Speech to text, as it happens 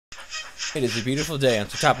It is a beautiful day on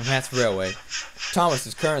Throwback Railway. Thomas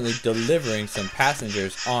is currently delivering some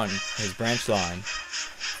passengers on his branch line.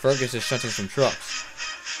 Fergus is shunting some trucks.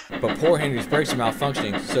 But poor Henry's brakes are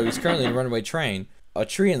malfunctioning, so he's currently in a runaway train. A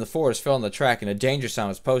tree in the forest fell on the track and a danger sign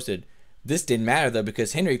was posted. This didn't matter though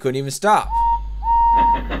because Henry couldn't even stop.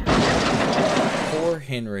 Poor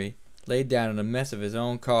Henry laid down in a mess of his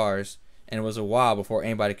own cars, and it was a while before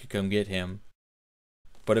anybody could come get him.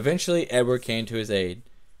 But eventually Edward came to his aid.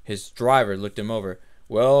 His driver looked him over.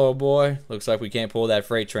 "Well, old boy, looks like we can't pull that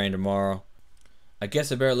freight train tomorrow. I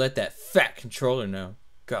guess I better let that fat controller know."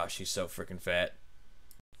 Gosh, he's so freaking fat.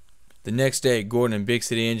 The next day, Gordon and Big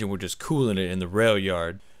City Engine were just cooling it in the rail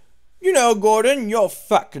yard. "You know, Gordon, your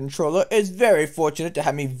fat controller is very fortunate to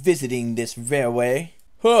have me visiting this railway."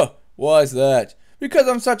 "Huh, why's that?" "Because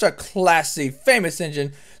I'm such a classy, famous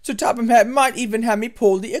engine, so Topham Hatt might even have me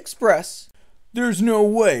pull the express." "There's no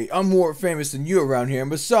way. I'm more famous than you around here, and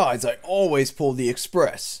besides, I always pull the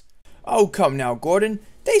express." "Oh, come now, Gordon.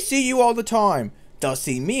 They see you all the time. They'll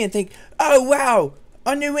see me and think, oh wow,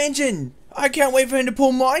 a new engine. I can't wait for him to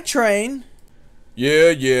pull my train."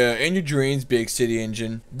 Yeah, in your dreams, Big City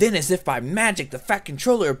Engine." Then as if by magic, the fat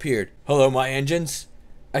controller appeared. "Hello, my engines.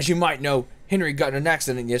 As you might know, Henry got in an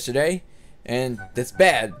accident yesterday, and that's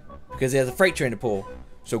bad because he has a freight train to pull.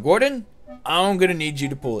 So, Gordon, I'm gonna need you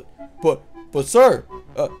to pull it." But sir,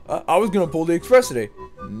 I was gonna pull the express today."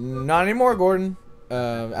 "Not anymore, Gordon.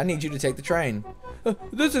 I need you to take the train."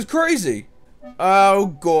 "This is crazy." "Oh,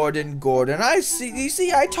 Gordon, I see. You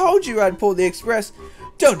see, I told you I'd pull the express.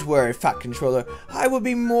 Don't worry, fat controller. I would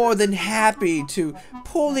be more than happy to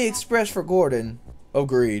pull the express for Gordon."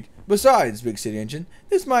 "Agreed. Besides, Big City Engine,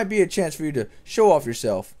 this might be a chance for you to show off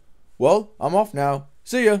yourself. Well, I'm off now.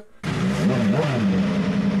 See ya."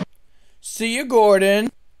 "See you,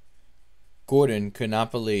 Gordon." Gordon could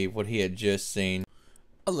not believe what he had just seen.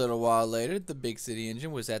 A little while later, the Big City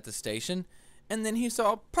Engine was at the station, and then he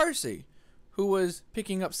saw Percy, who was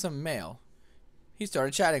picking up some mail. He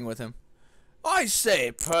started chatting with him. "I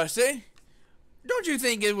say, Percy, don't you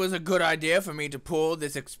think it was a good idea for me to pull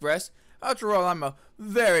this express? After all, I'm a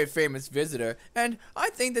very famous visitor, and I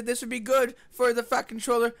think that this would be good for the fat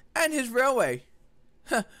controller and his railway.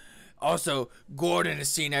 Also, Gordon is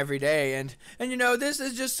seen every day, and you know, this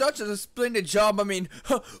is just such a splendid job. I mean,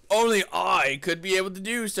 only I could be able to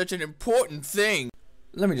do such an important thing."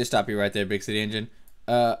 Let me just stop you right there, Big City Engine.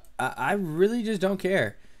 I really just don't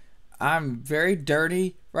care. I'm very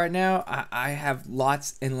dirty right now. I have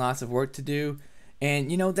lots and lots of work to do.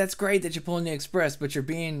 And, you know, that's great that you're pulling the express, but you're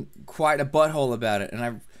being quite a butthole about it.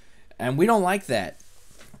 And we don't like that.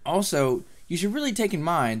 Also, you should really take in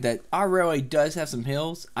mind that our railway does have some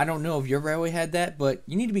hills. I don't know if your railway had that, but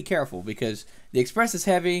you need to be careful because the express is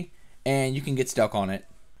heavy and you can get stuck on it.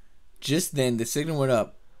 Just then, the signal went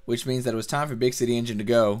up, which means that it was time for Big City Engine to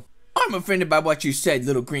go. "I'm offended by what you said,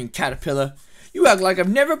 little green caterpillar. You act like I've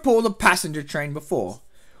never pulled a passenger train before.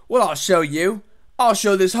 Well, I'll show you. I'll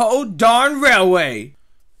show this whole darn railway."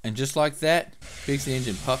 And just like that, Big City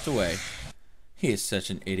Engine puffed away. He is such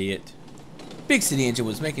an idiot. Big City Engine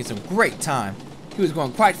was making some great time. He was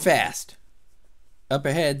going quite fast. Up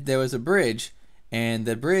ahead, there was a bridge, and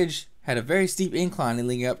the bridge had a very steep incline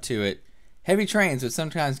leading up to it. Heavy trains would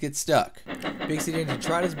sometimes get stuck. Big City Engine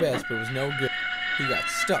tried his best, but it was no good. He got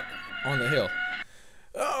stuck on the hill.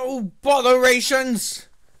 "Oh, botherations!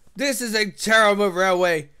 This is a terrible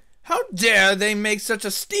railway. How dare they make such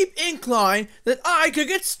a steep incline that I could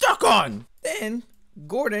get stuck on?" Then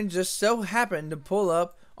Gordon just so happened to pull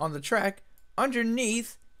up on the track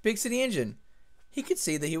underneath Big City Engine. He could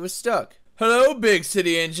see that he was stuck. "Hello, Big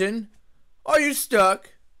City Engine. Are you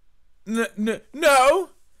stuck?" No.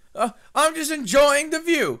 I'm just enjoying the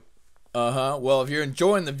view." Well, if you're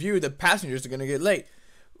enjoying the view, the passengers are gonna get late."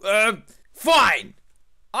 Fine.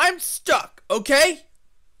 I'm stuck, okay?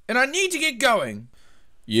 And I need to get going."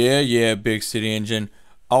 Yeah, Big City Engine.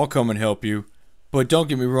 I'll come and help you. But don't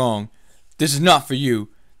get me wrong. This is not for you.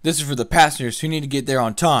 This is for the passengers who need to get there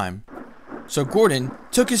on time." So Gordon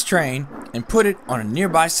took his train and put it on a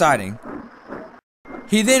nearby siding.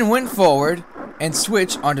 He then went forward and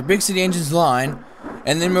switched onto Big City Engine's line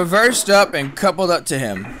and then reversed up and coupled up to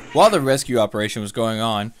him. While the rescue operation was going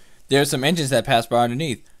on, there were some engines that passed by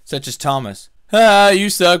underneath, such as Thomas. You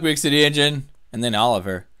suck, Big City Engine." And then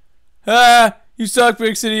Oliver. You suck,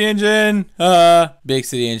 Big City Engine." Big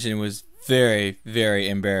City Engine was very, very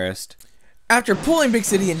embarrassed. After pulling Big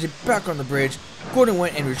City Engine back on the bridge, Gordon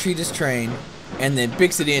went and retrieved his train, and then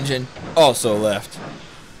Big City Engine also left.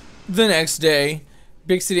 The next day,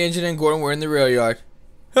 Big City Engine and Gordon were in the rail yard.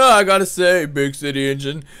 I gotta say, Big City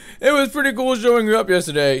Engine, it was pretty cool showing you up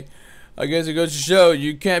yesterday. I guess it goes to show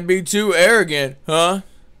you can't be too arrogant, huh?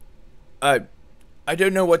 I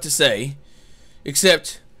don't know what to say.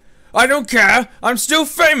 Except, I don't care. I'm still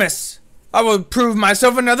famous. I will prove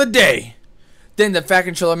myself another day. Then the Fat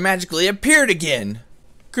Controller magically appeared again.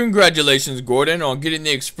 Congratulations, Gordon, on getting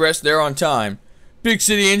the express there on time. Big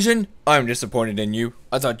City Engine, I'm disappointed in you.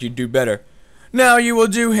 I thought you'd do better. Now you will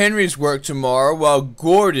do Henry's work tomorrow while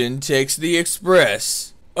Gordon takes the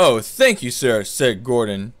express. Oh, thank you, sir, said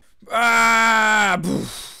Gordon.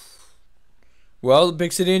 Well,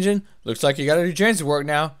 Big City Engine, looks like you gotta do transit work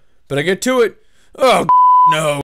now. Better get to it. Oh, no.